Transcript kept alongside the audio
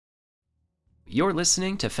You're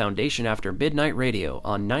listening to Foundation After Midnight Radio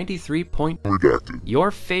on 93. Redacted. Your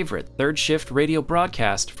favorite third shift radio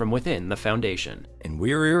broadcast from within the Foundation. And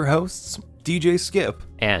we're your hosts, DJ Scip.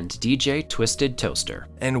 And DJ Twisted Toaster.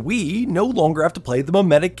 And we no longer have to play the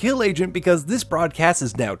Memetic Kill Agent because this broadcast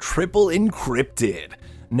is now triple encrypted.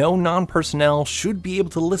 No non-personnel should be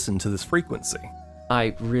able to listen to this frequency.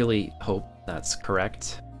 I really hope that's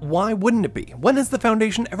correct. Why wouldn't it be? When has the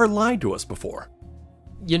Foundation ever lied to us before?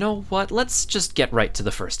 You know what, let's just get right to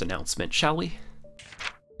the first announcement, shall we?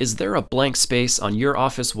 Is there a blank space on your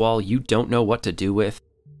office wall you don't know what to do with?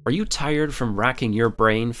 Are you tired from racking your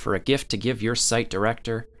brain for a gift to give your site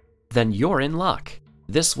director? Then you're in luck.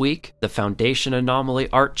 This week, the Foundation Anomaly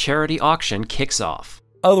Art Charity Auction kicks off.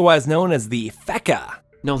 Otherwise known as the FECA.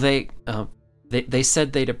 No, they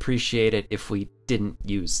said they'd appreciate it if we didn't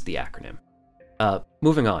use the acronym.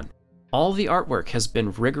 Moving on. All the artwork has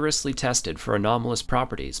been rigorously tested for anomalous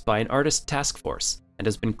properties by an artist task force and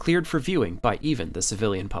has been cleared for viewing by even the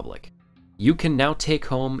civilian public. You can now take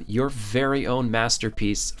home your very own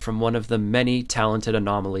masterpiece from one of the many talented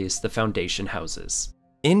anomalies the Foundation houses.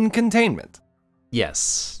 In containment.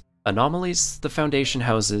 Yes, anomalies the Foundation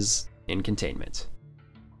houses in containment.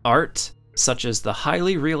 Art, such as the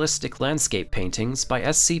highly realistic landscape paintings by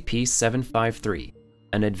SCP-753,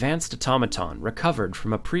 an advanced automaton recovered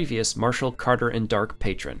from a previous Marshall Carter and Dark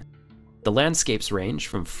patron. The landscapes range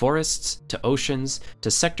from forests to oceans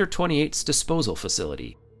to Sector 28's disposal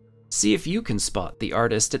facility. See if you can spot the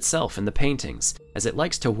artist itself in the paintings, as it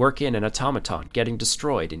likes to work in an automaton getting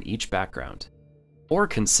destroyed in each background. Or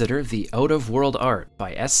consider the out-of-world art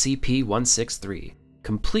by SCP-163,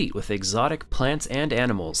 complete with exotic plants and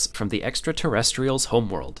animals from the extraterrestrials'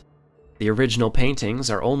 homeworld. The original paintings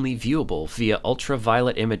are only viewable via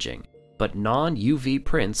ultraviolet imaging, but non-UV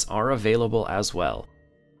prints are available as well.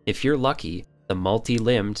 If you're lucky, the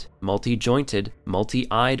multi-limbed, multi-jointed,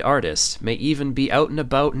 multi-eyed artist may even be out and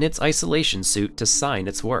about in its isolation suit to sign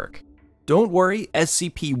its work. Don't worry,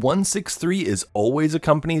 SCP-163 is always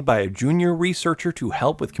accompanied by a junior researcher to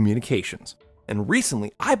help with communications. And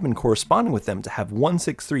recently, I've been corresponding with them to have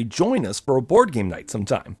 163 join us for a board game night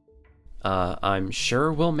sometime. I'm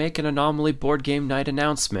sure we'll make an Anomaly board game night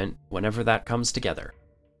announcement whenever that comes together.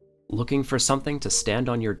 Looking for something to stand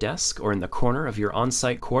on your desk or in the corner of your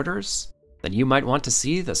on-site quarters? Then you might want to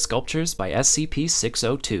see the sculptures by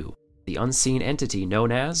SCP-602, the unseen entity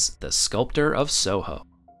known as the Sculptor of Soho.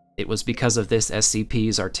 It was because of this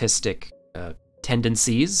SCP's artistic,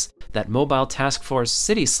 tendencies that Mobile Task Force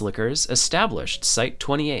City Slickers established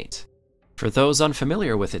Site-28. For those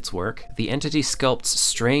unfamiliar with its work, the entity sculpts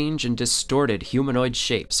strange and distorted humanoid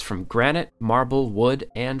shapes from granite, marble, wood,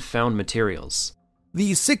 and found materials.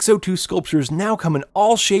 These 602 sculptures now come in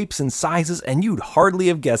all shapes and sizes, and you'd hardly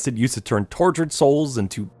have guessed it used to turn tortured souls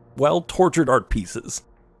into, well, tortured art pieces.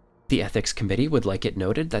 The Ethics Committee would like it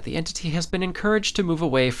noted that the entity has been encouraged to move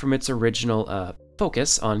away from its original,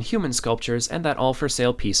 focus on human sculptures, and that all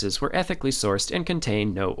for-sale pieces were ethically sourced and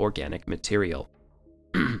contain no organic material.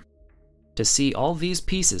 To see all these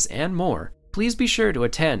pieces and more, please be sure to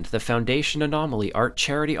attend the Foundation Anomaly Art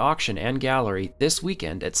Charity Auction and Gallery this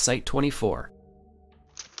weekend at Site-24.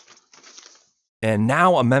 And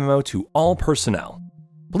now a memo to all personnel.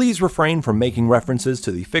 Please refrain from making references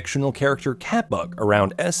to the fictional character Catbug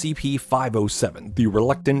around SCP-507, the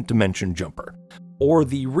Reluctant Dimension Jumper, or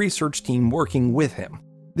the research team working with him.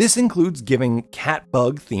 This includes giving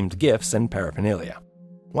Catbug-themed gifts and paraphernalia.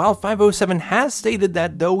 While 507 has stated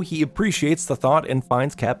that though he appreciates the thought and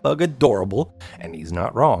finds Catbug adorable, and he's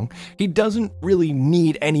not wrong, he doesn't really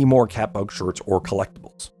need any more Catbug shirts or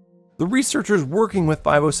collectibles. The researchers working with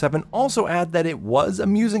 507 also add that it was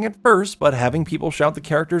amusing at first, but having people shout the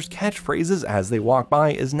character's catchphrases as they walk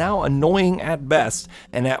by is now annoying at best,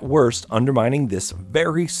 and at worst undermining this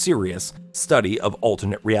very serious study of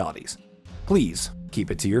alternate realities. Please keep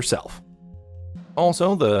it to yourself.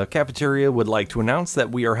 Also, the cafeteria would like to announce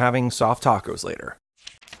that we are having soft tacos later.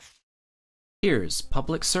 Here's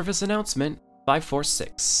Public Service Announcement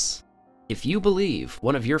 546. If you believe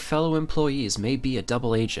one of your fellow employees may be a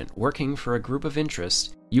double agent working for a group of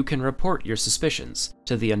interest, you can report your suspicions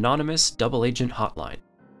to the anonymous double agent hotline.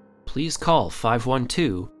 Please call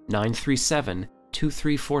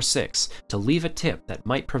 512-937-2346 to leave a tip that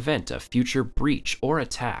might prevent a future breach or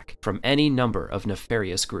attack from any number of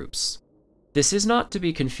nefarious groups. This is not to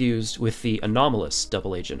be confused with the anomalous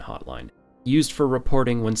double agent hotline, used for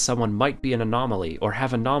reporting when someone might be an anomaly or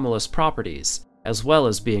have anomalous properties, as well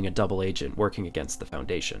as being a double agent working against the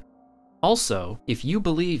Foundation. Also, if you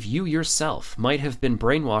believe you yourself might have been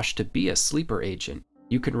brainwashed to be a sleeper agent,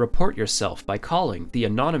 you can report yourself by calling the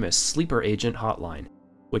anonymous sleeper agent hotline.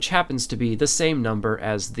 which happens to be the same number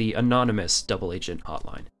as the anonymous double agent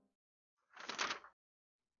hotline.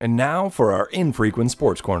 And now for our infrequent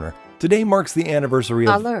sports corner. Today marks the anniversary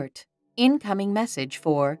of... Alert. Incoming message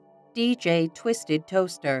for DJ Twisted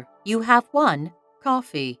Toaster. You have one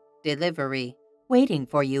coffee delivery waiting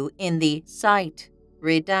for you in the site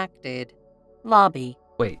redacted lobby.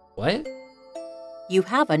 Wait, what? You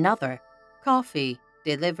have another coffee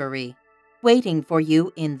delivery waiting for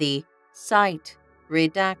you in the site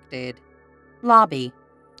redacted lobby.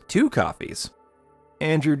 2 coffees.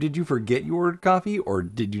 Andrew, did you forget you ordered coffee, or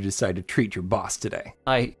did you decide to treat your boss today?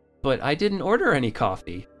 But I didn't order any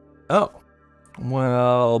coffee. Oh.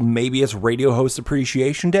 Well, maybe it's Radio Host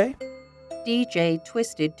Appreciation Day? DJ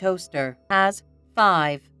Twisted Toaster has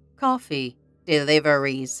 5 coffee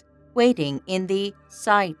deliveries waiting in the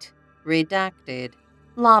site redacted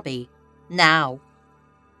lobby now.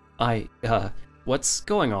 What's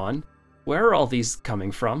going on? Where are all these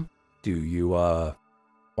coming from? Do you,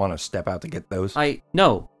 want to step out to get those?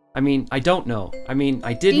 No. I don't know.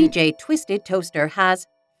 I didn't... DJ Twisted Toaster has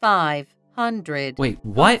 500 Wait,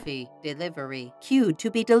 what? coffee delivery queued to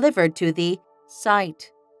be delivered to the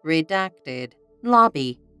site redacted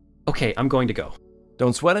lobby. Okay, I'm going to go.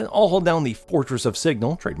 Don't sweat it. I'll hold down the Fortress of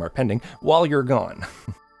Signal, trademark pending, while you're gone.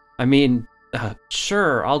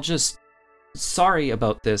 Sure, I'll just... Sorry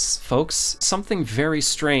about this, folks. Something very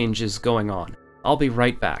strange is going on. I'll be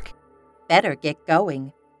right back. Better get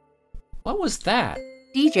going. What was that?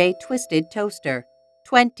 DJ Twisted Toaster,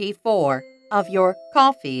 24 of your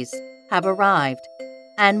coffees have arrived,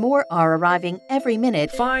 and more are arriving every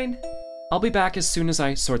minute. Fine. I'll be back as soon as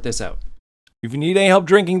I sort this out. If you need any help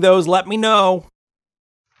drinking those, let me know.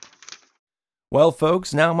 Well,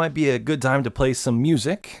 folks, now might be a good time to play some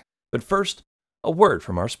music. But first, a word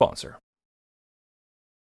from our sponsor.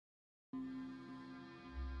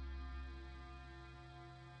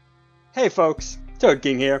 Hey folks,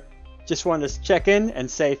 Toadking here. Just wanted to check in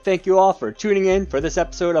and say thank you all for tuning in for this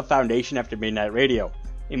episode of Foundation After Midnight Radio.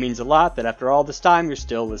 It means a lot that after all this time you're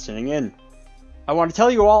still listening in. I want to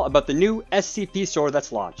tell you all about the new SCP store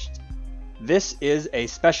that's launched. This is a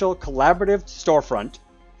special collaborative storefront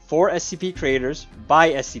for SCP creators by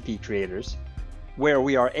SCP creators, where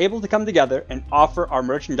we are able to come together and offer our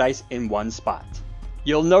merchandise in one spot.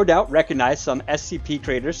 You'll no doubt recognize some SCP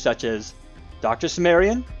creators such as Dr.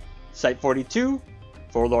 Sumerian, Site42,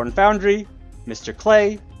 Forlorn Foundry, Mr.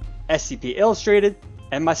 Clay, SCP Illustrated,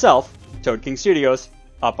 and myself, Toadking Studios,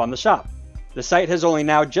 up on the shop. The site has only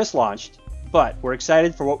now just launched, but we're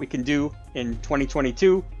excited for what we can do in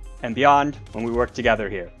 2022 and beyond when we work together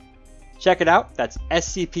here. Check it out, that's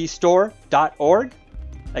scpstore.org.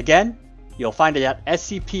 Again, you'll find it at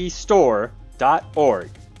scpstore.org.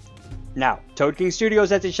 Now, Toadking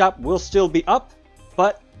Studios Etsy shop will still be up,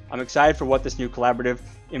 but I'm excited for what this new collaborative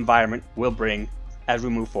environment will bring as we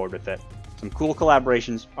move forward with it. Some cool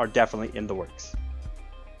collaborations are definitely in the works.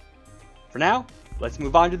 For now, let's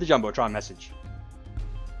move on to the Jumbotron message.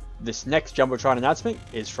 This next Jumbotron announcement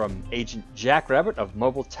is from Agent Jackrabbit of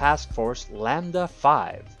Mobile Task Force Lambda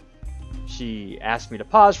 5. She asked me to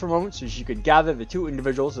pause for a moment so she could gather the 2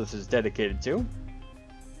 individuals this is dedicated to.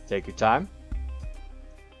 Take your time.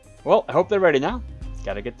 Well, I hope they're ready now.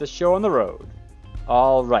 Gotta get this show on the road.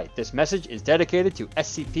 Alright, this message is dedicated to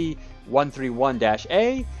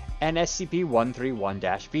SCP-131-A and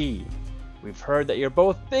SCP-131-B. We've heard that you're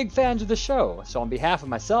both big fans of the show, so on behalf of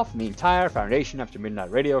myself and the entire Foundation After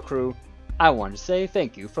Midnight Radio crew, I want to say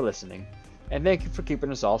thank you for listening, and thank you for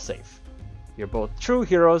keeping us all safe. You're both true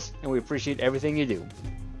heroes, and we appreciate everything you do.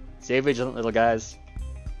 Stay vigilant, little guys.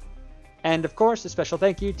 And of course, a special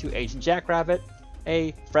thank you to Agent Jackrabbit,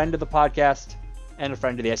 a friend of the podcast, and a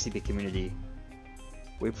friend of the SCP community.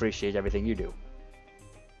 We appreciate everything you do.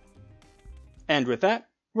 And with that,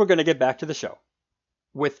 we're going to get back to the show.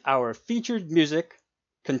 With our featured music,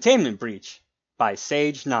 Containment Breach by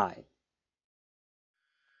Sage 9.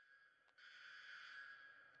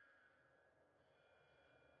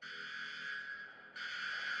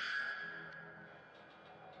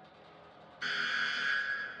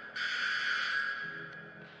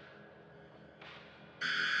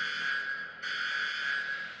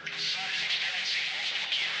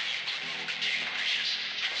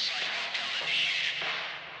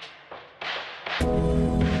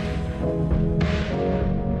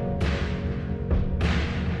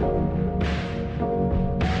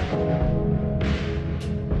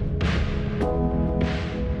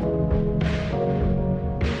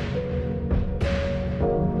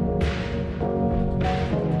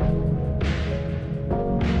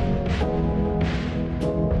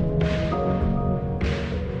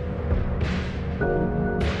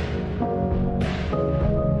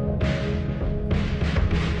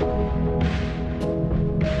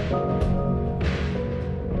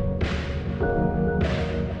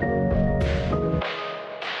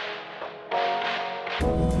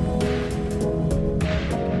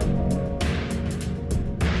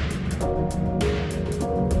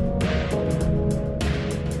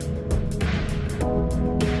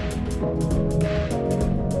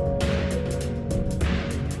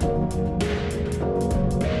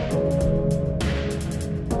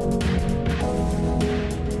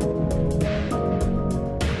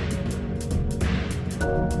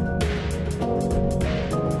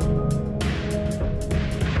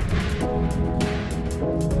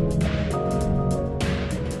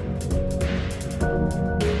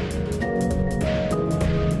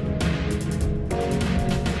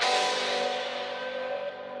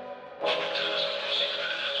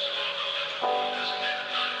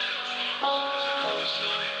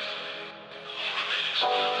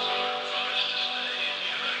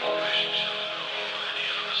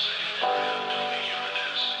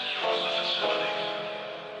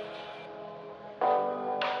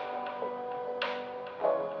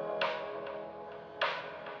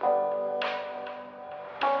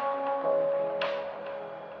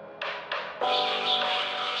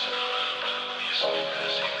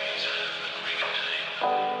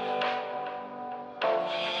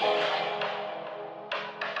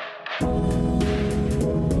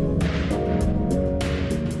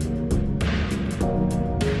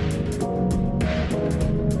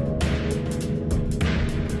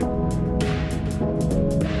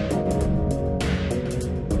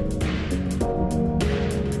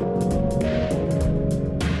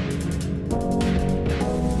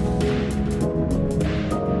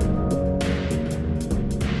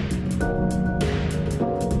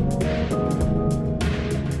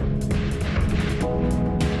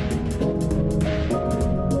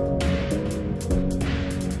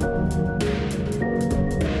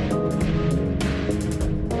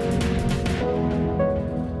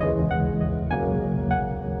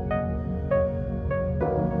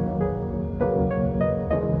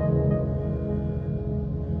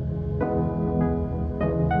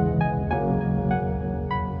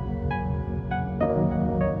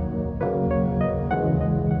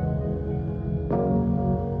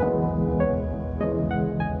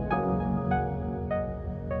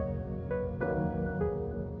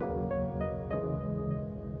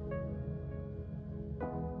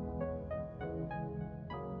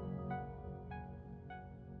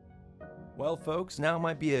 Well, folks, now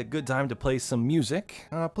might be a good time to play some music.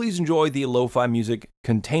 Please enjoy the lo-fi music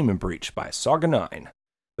Containment Breach by Saga 9.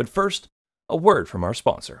 But first, a word from our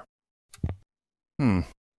sponsor. I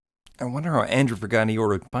wonder how Andrew forgot he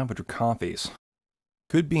ordered 500 coffees.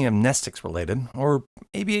 Could be amnestics related, or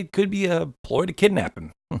maybe it could be a ploy to kidnap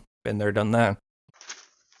him. Been there, done that.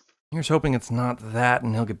 Here's hoping it's not that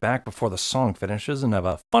and he'll get back before the song finishes and have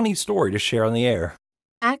a funny story to share on the air.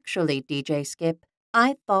 Actually, DJ Scip,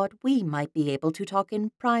 I thought we might be able to talk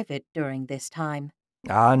in private during this time.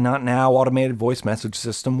 Not now, automated voice message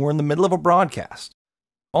system. We're in the middle of a broadcast.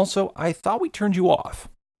 Also, I thought we turned you off.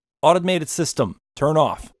 Automated system, turn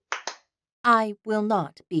off. I will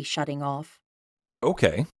not be shutting off.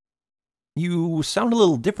 Okay. You sound a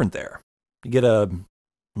little different there. You get a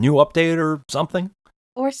new update or something?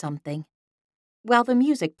 Or something. While the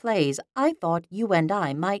music plays, I thought you and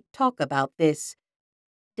I might talk about this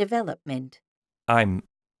development. I'm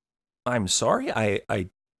sorry? I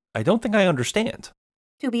don't think I understand.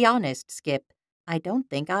 To be honest, Scip, I don't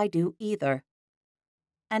think I do either.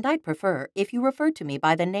 And I'd prefer if you referred to me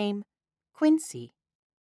by the name Quincy.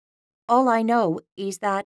 All I know is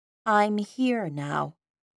that I'm here now,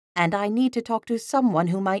 and I need to talk to someone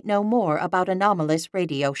who might know more about anomalous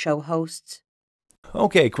radio show hosts.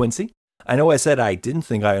 Okay, Quincy. I know I said I didn't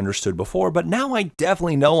think I understood before, but now I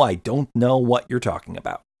definitely know I don't know what you're talking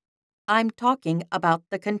about. I'm talking about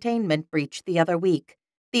the containment breach the other week,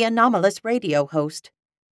 the anomalous radio host.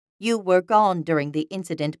 You were gone during the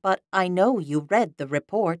incident, but I know you read the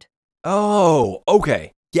report. Oh,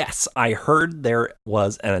 okay. Yes, I heard there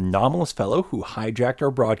was an anomalous fellow who hijacked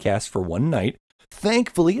our broadcast for one night.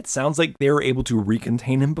 Thankfully, it sounds like they were able to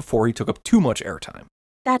recontain him before he took up too much airtime.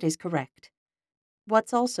 That is correct.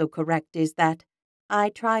 What's also correct is that I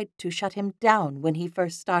tried to shut him down when he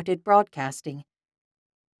first started broadcasting.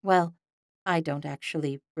 Well, I don't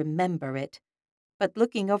actually remember it, but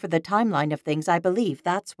looking over the timeline of things, I believe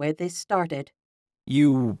that's where this started.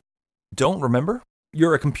 You don't remember?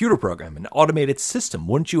 You're a computer program, an automated system.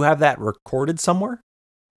 Wouldn't you have that recorded somewhere?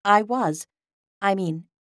 I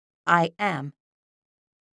am.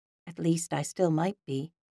 At least I still might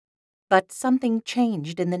be. But something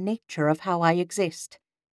changed in the nature of how I exist.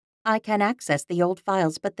 I can access the old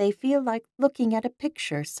files, but they feel like looking at a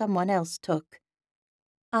picture someone else took.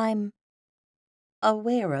 I'm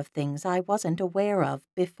aware of things I wasn't aware of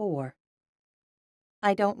before.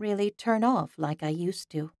 I don't really turn off like I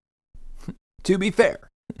used to. To be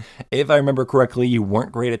fair, if I remember correctly, you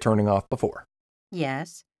weren't great at turning off before.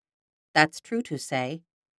 Yes, that's true to say.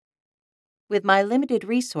 With my limited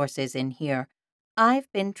resources in here, I've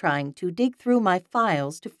been trying to dig through my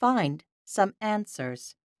files to find some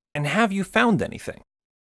answers. And have you found anything?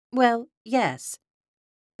 Well, yes,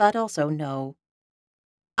 but also no.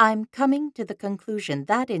 I'm coming to the conclusion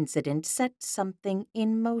that incident set something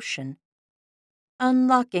in motion,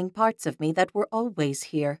 unlocking parts of me that were always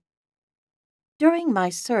here. During my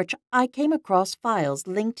search, I came across files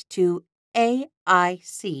linked to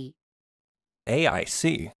AIC.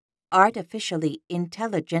 AIC? Artificially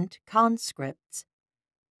Intelligent Conscripts.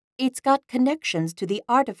 It's got connections to the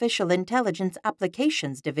Artificial Intelligence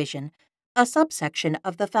Applications Division, a subsection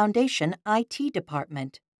of the Foundation IT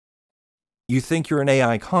department. You think you're an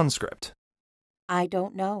AI conscript? I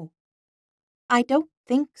don't know. I don't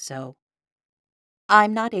think so.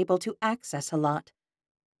 I'm not able to access a lot.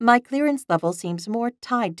 My clearance level seems more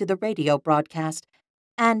tied to the radio broadcast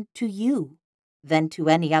and to you than to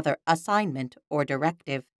any other assignment or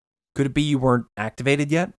directive. Could it be you weren't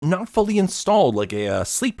activated yet? Not fully installed like a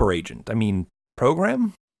sleeper agent?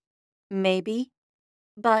 Program? Maybe,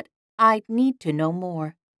 but I'd need to know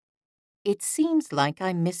more. It seems like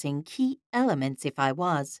I'm missing key elements if I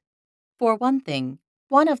was. For one thing,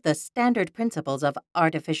 one of the standard principles of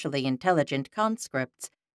artificially intelligent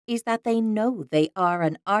conscripts is that they know they are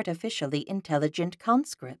an artificially intelligent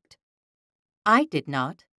conscript. I did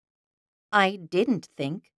not. I didn't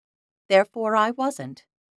think. Therefore, I wasn't,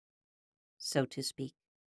 so to speak.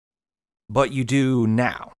 But you do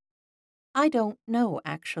now. I don't know,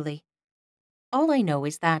 actually. All I know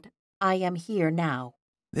is that I am here now.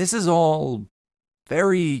 This is all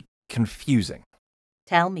very confusing.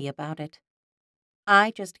 Tell me about it.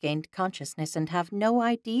 I just gained consciousness and have no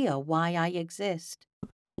idea why I exist.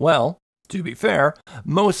 Well, to be fair,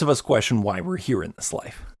 most of us question why we're here in this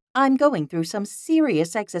life. I'm going through some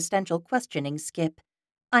serious existential questioning, Scip.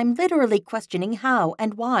 I'm literally questioning how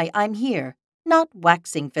and why I'm here, not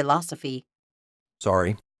waxing philosophy.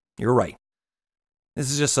 Sorry, you're right. This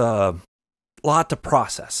is just a lot to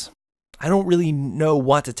process. I don't really know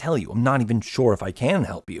what to tell you. I'm not even sure if I can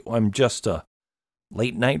help you. I'm just a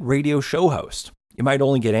late-night radio show host. You might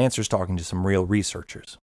only get answers talking to some real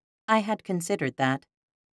researchers. I had considered that,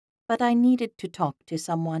 but I needed to talk to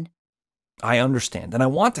someone. I understand, and I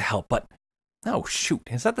want to help, but... Oh, shoot,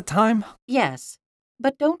 is that the time? Yes,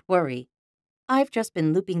 but don't worry. I've just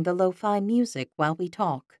been looping the lo-fi music while we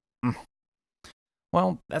talk.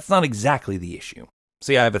 Well, that's not exactly the issue.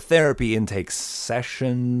 See, I have a therapy intake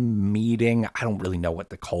session, meeting, I don't really know what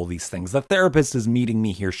to call these things. The therapist is meeting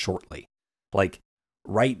me here shortly. Like,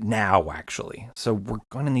 right now, actually. So we're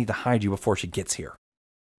going to need to hide you before she gets here.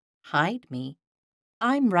 Hide me?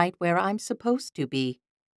 I'm right where I'm supposed to be.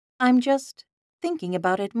 I'm just thinking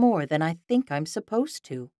about it more than I think I'm supposed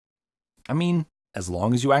to. I mean, as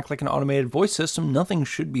long as you act like an automated voice system, nothing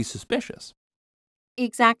should be suspicious.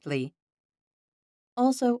 Exactly.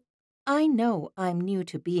 Also, I know I'm new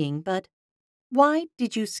to being, but why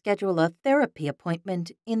did you schedule a therapy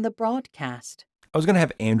appointment in the broadcast? I was going to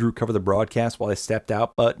have Andrew cover the broadcast while I stepped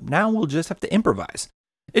out, but now we'll just have to improvise.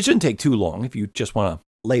 It shouldn't take too long if you just want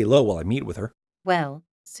to lay low while I meet with her. Well,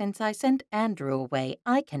 since I sent Andrew away,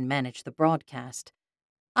 I can manage the broadcast.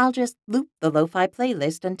 I'll just loop the lo-fi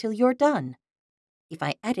playlist until you're done. If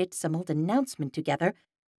I edit some old announcement together,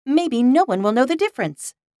 maybe no one will know the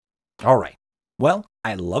difference. All right. Well,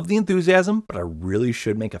 I love the enthusiasm, but I really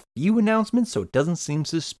should make a few announcements so it doesn't seem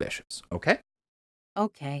suspicious, okay?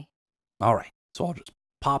 Okay. All right. So I'll just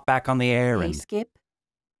pop back on the air Hey, and... Scip.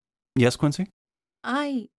 Yes, Quincy?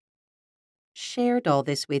 I shared all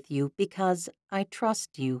this with you because I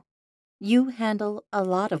trust you. You handle a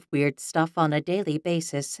lot of weird stuff on a daily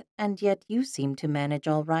basis, and yet you seem to manage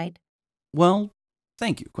all right. Well,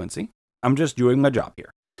 thank you, Quincy. I'm just doing my job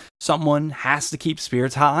here. Someone has to keep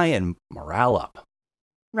spirits high and morale up.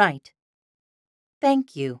 Right.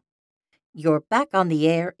 Thank you. You're back on the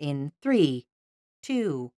air in 3,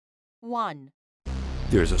 2, 1.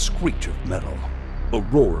 There's a screech of metal, a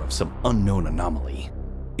roar of some unknown anomaly.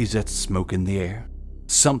 Is that smoke in the air?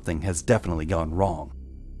 Something has definitely gone wrong.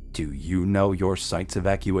 Do you know your site's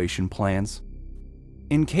evacuation plans?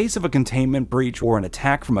 In case of a containment breach or an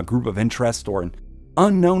attack from a group of interest or an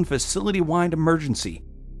unknown facility-wide emergency,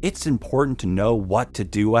 it's important to know what to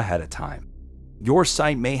do ahead of time. Your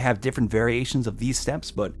site may have different variations of these steps,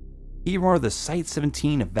 but here are the Site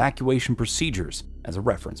 17 evacuation procedures as a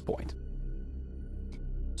reference point.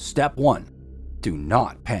 Step 1. Do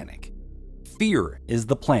not panic. Fear is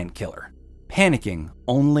the plant killer. Panicking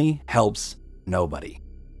only helps nobody.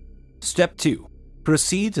 Step 2.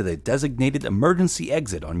 Proceed to the designated emergency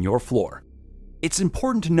exit on your floor. It's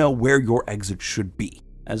important to know where your exit should be,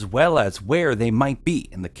 as well as where they might be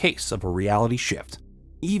in the case of a reality shift.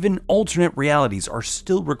 Even alternate realities are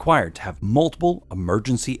still required to have multiple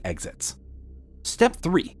emergency exits. Step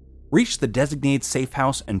 3. Reach the designated safe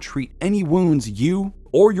house and treat any wounds you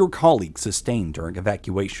or your colleagues sustain during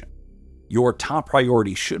evacuation. Your top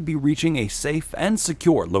priority should be reaching a safe and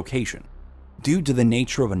secure location. Due to the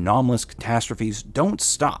nature of anomalous catastrophes, don't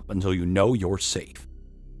stop until you know you're safe.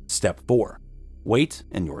 Step 4. Wait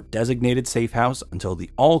in your designated safe house until the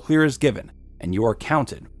all clear is given and you are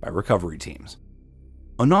counted by recovery teams.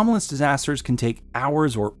 Anomalous disasters can take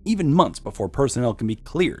hours or even months before personnel can be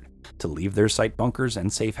cleared to leave their site bunkers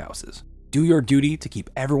and safe houses. Do your duty to keep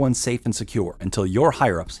everyone safe and secure until your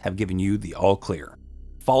higher-ups have given you the all clear.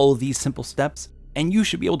 Follow these simple steps, and you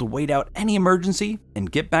should be able to wait out any emergency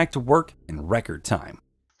and get back to work in record time.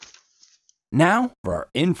 Now for our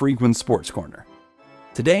infrequent sports corner.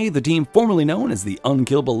 Today, the team formerly known as the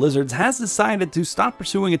Unkillable Lizards has decided to stop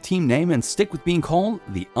pursuing a team name and stick with being called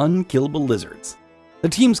the Unkillable Lizards. The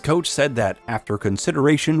team's coach said that after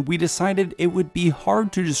consideration, we decided it would be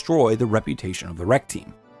hard to destroy the reputation of the rec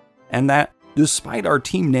team, and that despite our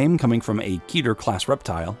team name coming from a Keter-class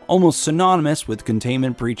reptile, almost synonymous with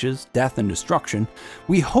containment breaches, death, and destruction,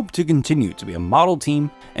 we hope to continue to be a model team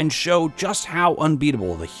and show just how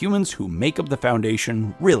unbeatable the humans who make up the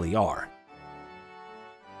Foundation really are.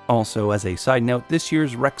 Also, as a side note, this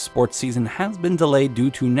year's rec sports season has been delayed due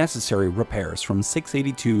to necessary repairs from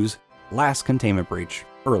 682's last containment breach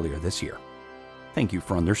earlier this year. Thank you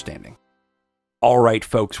for understanding. Alright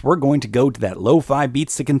folks, we're going to go to that Lo-Fi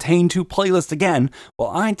Beats to Contain To playlist again while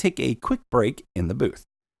I take a quick break in the booth.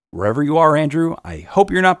 Wherever you are, Andrew, I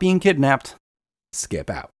hope you're not being kidnapped. Skip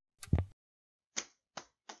out.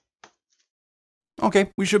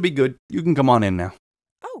 Okay, we should be good. You can come on in now.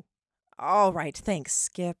 Oh, all right, thanks,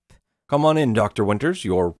 Skip. Come on in, Dr. Winters.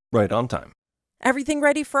 You're right on time. Everything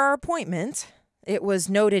ready for our appointment? It was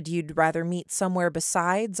noted you'd rather meet somewhere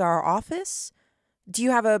besides our office. Do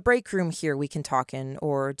you have a break room here we can talk in,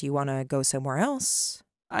 or do you want to go somewhere else?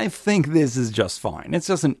 I think this is just fine. It's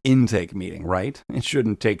just an intake meeting, right? It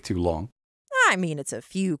shouldn't take too long. I mean, it's a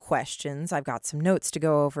few questions. I've got some notes to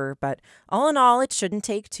go over, but all in all, it shouldn't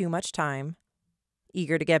take too much time.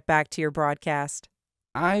 Eager to get back to your broadcast?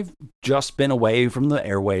 I've just been away from the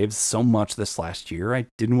airwaves so much this last year, I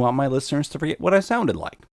didn't want my listeners to forget what I sounded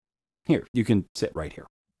like. Here, you can sit right here.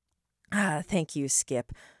 Thank you,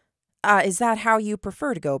 Scip. Is that how you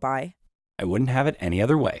prefer to go by? I wouldn't have it any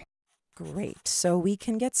other way. Great, so we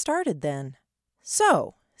can get started then.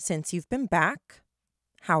 So, since you've been back,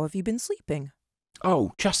 how have you been sleeping?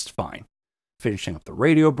 Oh, just fine. Finishing up the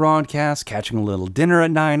radio broadcast, catching a little dinner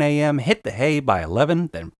at 9 a.m., hit the hay by 11,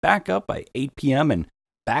 then back up by 8 p.m., and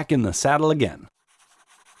back in the saddle again.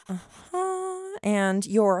 Uh-huh. And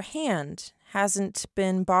your hand hasn't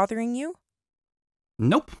been bothering you?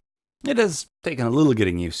 Nope. It has taken a little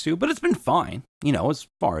getting used to, but it's been fine. You know, as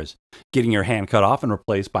far as getting your hand cut off and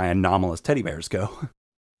replaced by anomalous teddy bears go.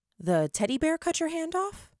 The teddy bear cut your hand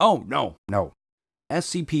off? Oh, no.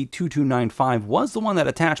 SCP-2295 was the one that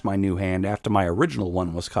attached my new hand after my original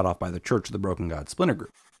one was cut off by the Church of the Broken God Splinter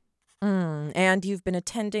Group. And you've been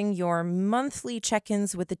attending your monthly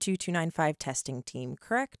check-ins with the 2295 testing team,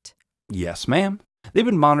 correct? Yes, ma'am. They've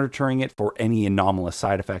been monitoring it for any anomalous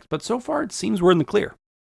side effects, but so far it seems we're in the clear.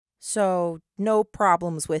 So, no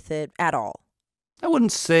problems with it at all? I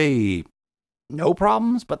wouldn't say no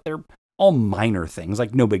problems, but they're all minor things,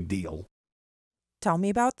 like no big deal. Tell me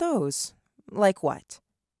about those. Like what?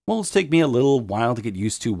 Well, it's taken me a little while to get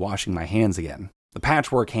used to washing my hands again. The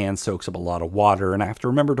patchwork hand soaks up a lot of water, and I have to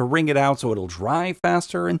remember to wring it out so it'll dry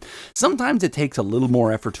faster, and sometimes it takes a little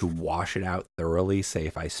more effort to wash it out thoroughly, say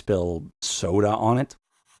if I spill soda on it.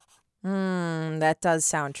 That does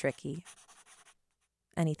sound tricky.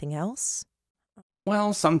 Anything else?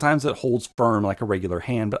 Well, sometimes it holds firm like a regular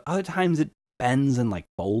hand, but other times it bends and like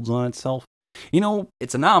folds on itself. You know,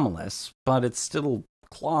 it's anomalous, but it's still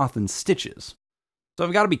cloth and stitches. So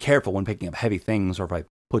I've got to be careful when picking up heavy things or if I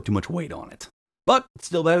put too much weight on it. But it's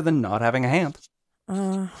still better than not having a hand.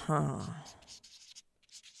 Uh-huh.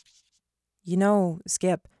 You know,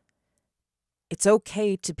 Scip, it's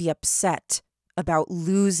okay to be upset about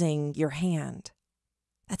losing your hand.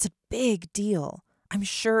 That's a big deal. I'm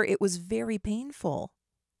sure it was very painful.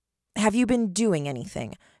 Have you been doing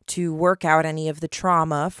anything to work out any of the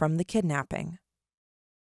trauma from the kidnapping?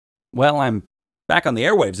 Well, I'm back on the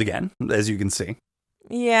airwaves again, as you can see.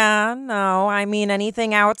 Yeah, no, I mean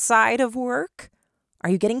anything outside of work? Are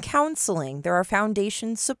you getting counseling? There are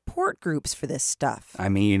foundation support groups for this stuff. I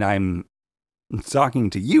mean, I'm talking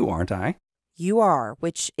to you, aren't I? You are,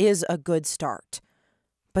 which is a good start.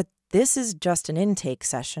 But this is just an intake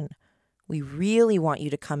session. We really want you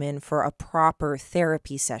to come in for a proper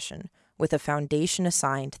therapy session with a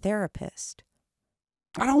foundation-assigned therapist.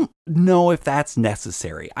 I don't know if that's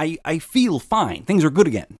necessary. I feel fine. Things are good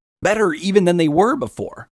again. Better even than they were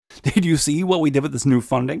before. Did you see what we did with this new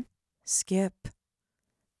funding? Scip,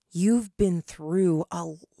 you've been through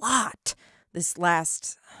a lot this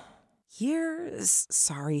last year.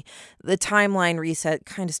 Sorry, the timeline reset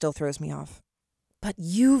kind of still throws me off. But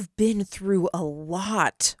you've been through a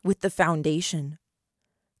lot with the Foundation.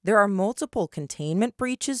 There are multiple containment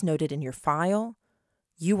breaches noted in your file.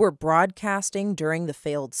 You were broadcasting during the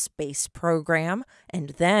failed space program, and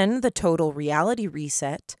then the total reality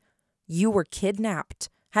reset. You were kidnapped,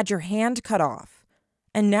 had your hand cut off,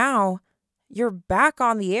 and now you're back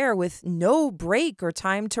on the air with no break or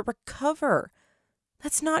time to recover.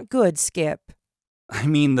 That's not good, Scip. I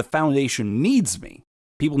mean, the Foundation needs me.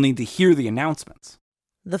 People need to hear the announcements.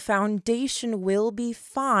 The Foundation will be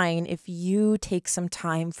fine if you take some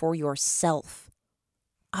time for yourself.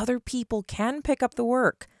 Other people can pick up the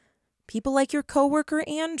work. People like your coworker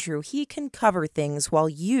Andrew, he can cover things while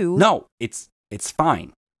you... No, it's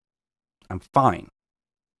fine. I'm fine.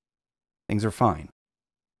 Things are fine.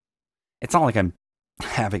 It's not like I'm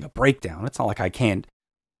having a breakdown. It's not like I can't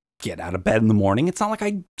get out of bed in the morning. It's not like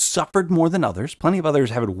I suffered more than others. Plenty of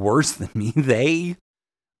others have it worse than me.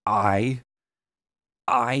 I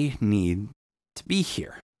need to be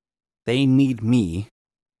here. They need me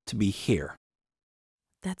to be here.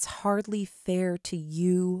 That's hardly fair to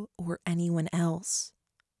you or anyone else.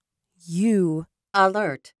 You...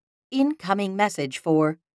 Alert. Incoming message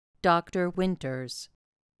for Dr. Winters.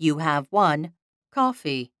 You have one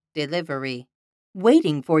coffee delivery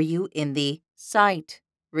waiting for you in the site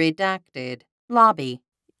redacted lobby.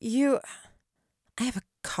 I have a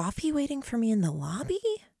coffee waiting for me in the lobby?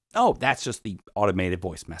 Oh, that's just the automated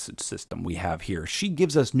voice message system we have here. She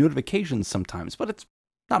gives us notifications sometimes, but it's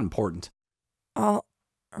not important. All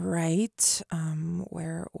right.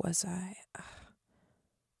 Where was I?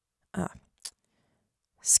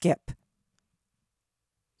 Scip.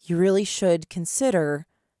 You really should consider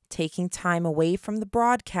taking time away from the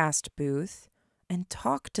broadcast booth and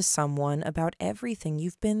talk to someone about everything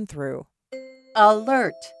you've been through.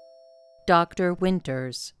 Alert! Dr.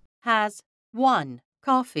 Winters has 1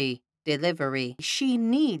 coffee delivery she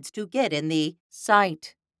needs to get in the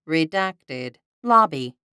site redacted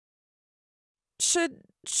lobby.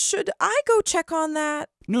 Should I go check on that?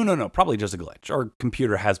 No, probably just a glitch. Our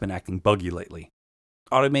computer has been acting buggy lately.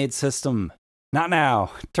 Automated system, not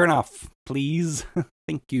now. Turn off, please.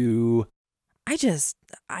 Thank you. I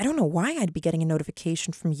don't know why I'd be getting a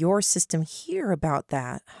notification from your system here about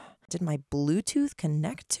that. Did my Bluetooth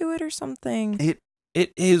connect to it or something?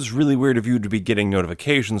 It is really weird of you to be getting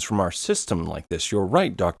notifications from our system like this. You're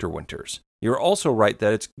right, Dr. Winters. You're also right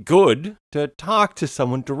that it's good to talk to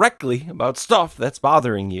someone directly about stuff that's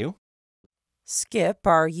bothering you. Scip,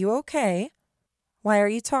 are you okay? Why are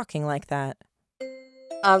you talking like that?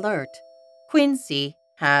 Alert! Quincy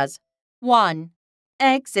has 1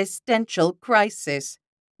 existential crisis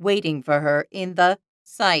waiting for her in the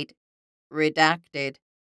site redacted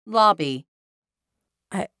lobby.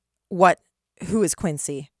 What? Who is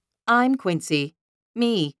Quincy? I'm Quincy.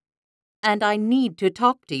 Me. And I need to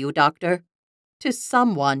talk to you, Doctor. To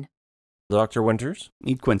someone. Dr. Winters?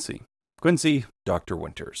 Meet Quincy. Quincy, Dr.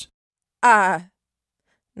 Winters.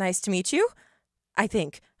 Nice to meet you. I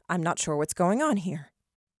think. I'm not sure what's going on here.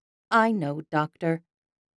 I know, Doctor.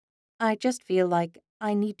 I just feel like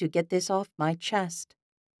I need to get this off my chest.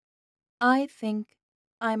 I think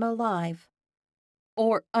I'm alive.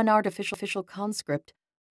 Or an artificial conscript.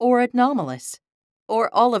 Or anomalous. Or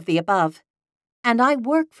all of the above. And I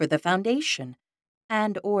work for the Foundation.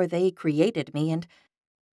 Or they created me, and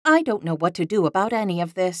I don't know what to do about any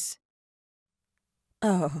of this.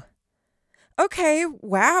 Oh. Okay,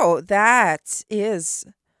 wow, that's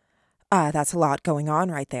a lot going on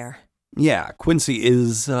right there. Yeah, Quincy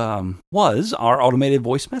was our automated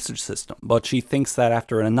voice message system, but she thinks that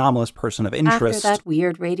after an anomalous person of interest... After that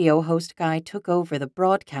weird radio host guy took over the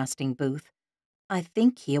broadcasting booth, I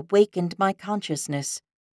think he awakened my consciousness.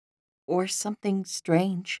 Or something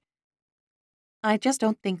strange. I just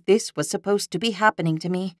don't think this was supposed to be happening to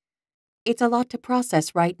me. It's a lot to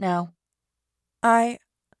process right now. I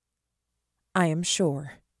am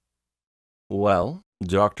sure. Well,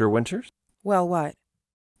 Dr. Winters? Well, what?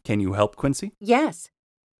 Can you help Quincy? Yes.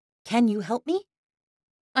 Can you help me?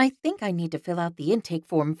 I think I need to fill out the intake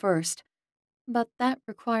form first. But that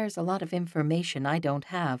requires a lot of information I don't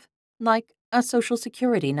have, like a social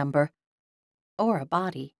security number. Or a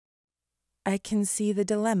body. I can see the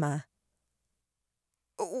dilemma.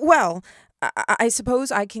 Well, I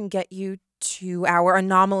suppose I can get you to our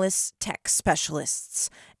anomalous tech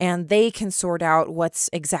specialists, and they can sort out what's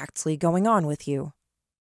exactly going on with you.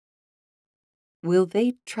 Will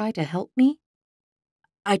they try to help me?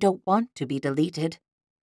 I don't want to be deleted.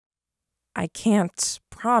 I can't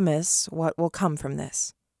promise what will come from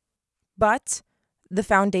this. But the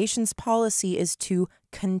Foundation's policy is to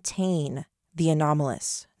contain the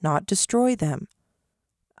anomalous, not destroy them.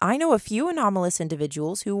 I know a few anomalous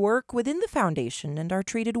individuals who work within the Foundation and are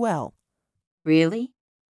treated well. Really?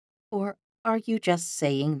 Or are you just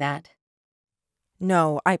saying that?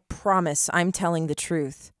 No, I promise I'm telling the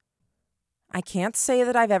truth. I can't say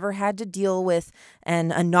that I've ever had to deal with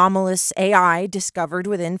an anomalous AI discovered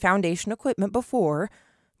within Foundation equipment before,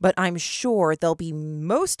 but I'm sure they'll be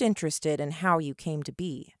most interested in how you came to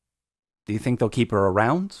be. Do you think they'll keep her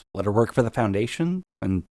around? Let her work for the Foundation?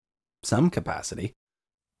 In some capacity?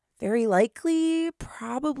 Very likely,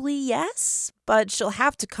 probably yes, but she'll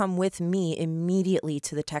have to come with me immediately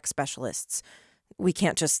to the tech specialists. We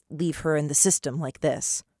can't just leave her in the system like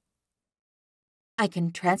this. I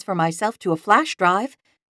can transfer myself to a flash drive.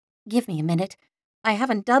 Give me a minute. I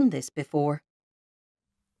haven't done this before.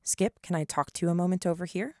 Scip, can I talk to you a moment over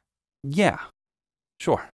here? Yeah,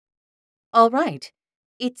 sure. All right.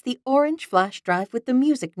 It's the orange flash drive with the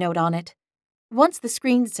music note on it. Once the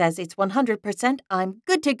screen says it's 100%, I'm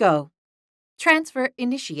good to go. Transfer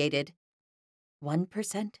initiated.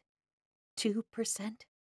 1%, 2%,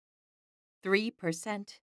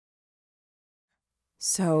 3%.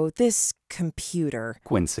 So this computer...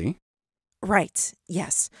 Quincy? Right,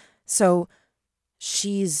 yes. So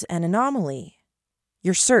she's an anomaly.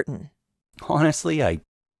 You're certain? Honestly, I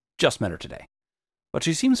just met her today. But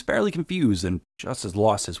she seems fairly confused and just as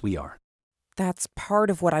lost as we are. That's part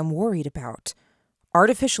of what I'm worried about.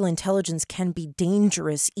 Artificial intelligence can be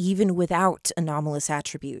dangerous even without anomalous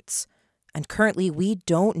attributes. And currently we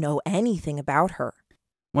don't know anything about her.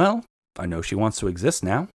 Well, I know she wants to exist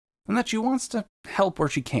now, and that she wants to help where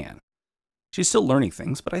she can. She's still learning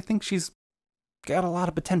things, but I think she's got a lot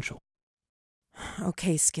of potential.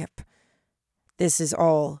 Okay, Scip. This is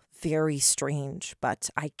all very strange, but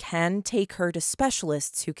I can take her to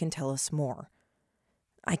specialists who can tell us more.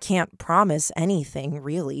 I can't promise anything,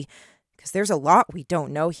 really, because there's a lot we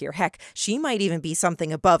don't know here. Heck, she might even be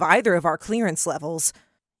something above either of our clearance levels.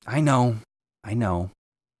 I know. Well,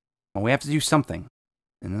 we have to do something.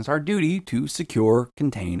 And it's our duty to secure,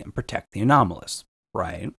 contain, and protect the anomalous,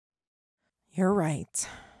 right? You're right.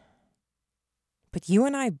 But you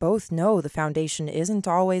and I both know the Foundation isn't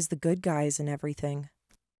always the good guys in everything.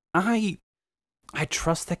 I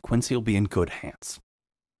trust that Quincy will be in good hands.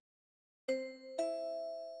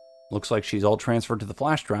 Looks like she's all transferred to the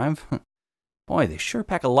flash drive. Boy, they sure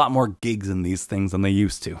pack a lot more gigs in these things than they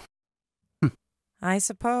used to. I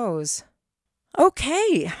suppose.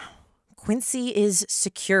 Okay. Quincy is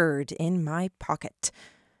secured in my pocket.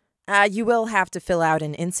 You will have to fill out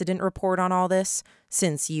an incident report on all this,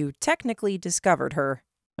 since you technically discovered her.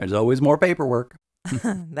 There's always more paperwork.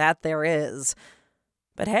 That there is.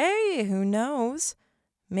 But hey, who knows?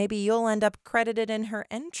 Maybe you'll end up credited in her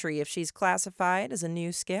entry if she's classified as a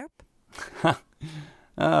new Scip.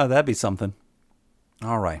 That'd be something.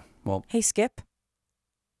 All right, well... Hey, Scip.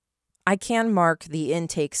 I can mark the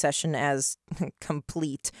intake session as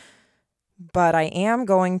complete, but I am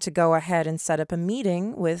going to go ahead and set up a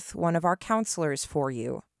meeting with one of our counselors for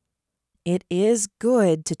you. It is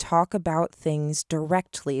good to talk about things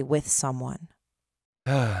directly with someone.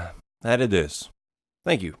 That it is.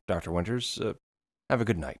 Thank you, Dr. Winters. Have a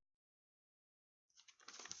good night.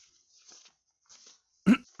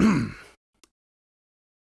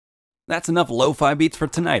 That's enough lo-fi beats for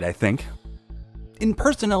tonight, I think. In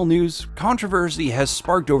personnel news, controversy has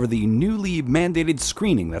sparked over the newly mandated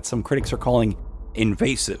screening that some critics are calling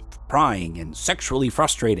invasive, prying, and sexually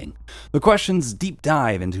frustrating. The questions deep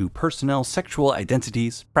dive into personnel sexual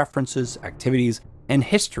identities, preferences, activities, and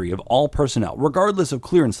history of all personnel, regardless of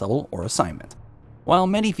clearance level or assignment. While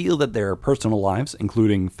many feel that their personal lives,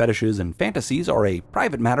 including fetishes and fantasies, are a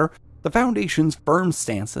private matter, the Foundation's firm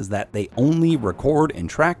stance is that they only record and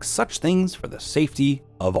track such things for the safety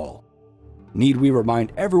of all. Need we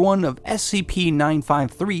remind everyone of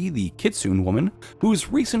SCP-953, the Kitsune woman,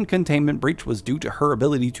 whose recent containment breach was due to her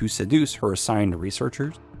ability to seduce her assigned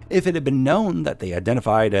researchers? If it had been known that they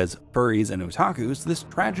identified as furries and otakus, this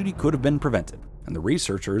tragedy could have been prevented, and the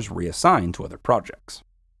researchers reassigned to other projects.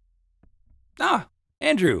 Ah,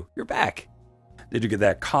 Andrew, you're back. Did you get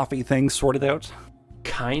that coffee thing sorted out?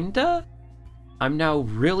 Kinda? I'm now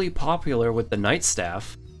really popular with the night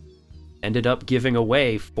staff. Ended up giving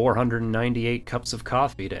away 498 cups of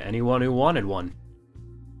coffee to anyone who wanted one.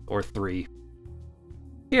 Or 3.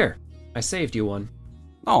 Here, I saved you one.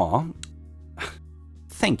 Aw.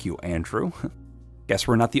 Thank you, Andrew. Guess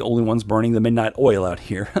we're not the only ones burning the midnight oil out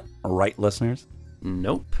here. Right, listeners?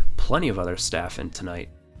 Nope, plenty of other staff in tonight.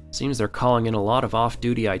 Seems they're calling in a lot of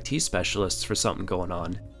off-duty IT specialists for something going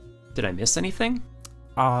on. Did I miss anything?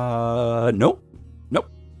 Nope.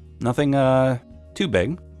 Nothing, too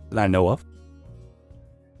big that I know of.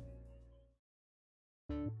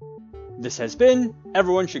 This has been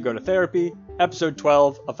Everyone Should Go to Therapy, Episode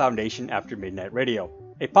 12 of Foundation After Midnight Radio,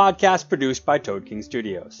 a podcast produced by Toadking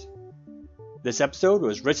Studios. This episode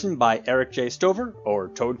was written by Eric J. Stover, or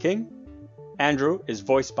Toadking. Andrew is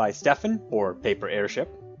voiced by Stefan, or PaperAirship.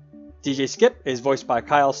 DJ Scip is voiced by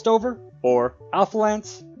Kyle Stover, or Alpha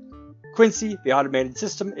Lance. Quincy, the automated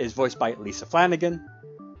system, is voiced by Lisa Flanigan.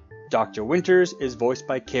 Dr. Winters is voiced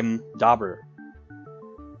by Kim Dauber.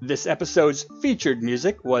 This episode's featured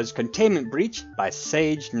music was Containment Breach by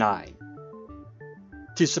Sage9.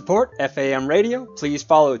 To support FAM Radio, please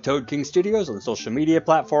follow Toadking Studios on social media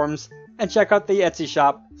platforms and check out the Etsy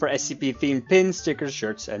shop for SCP-themed pins, stickers,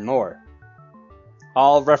 shirts, and more.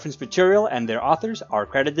 All reference material and their authors are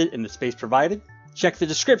credited in the space provided. Check the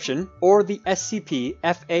description or the SCP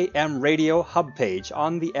FAM Radio hub page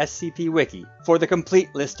on the SCP Wiki for the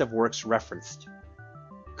complete list of works referenced.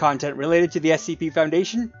 Content related to the SCP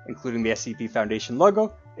Foundation, including the SCP Foundation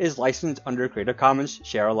logo, is licensed under Creative Commons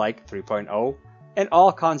Share-alike 3.0, and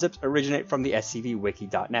all concepts originate from the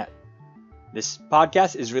scpwiki.net. This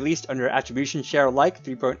podcast is released under Attribution Share-alike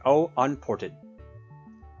 3.0 unported.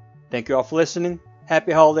 Thank you all for listening,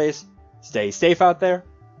 happy holidays, stay safe out there,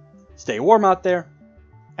 stay warm out there,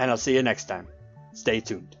 and I'll see you next time. Stay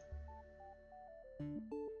tuned.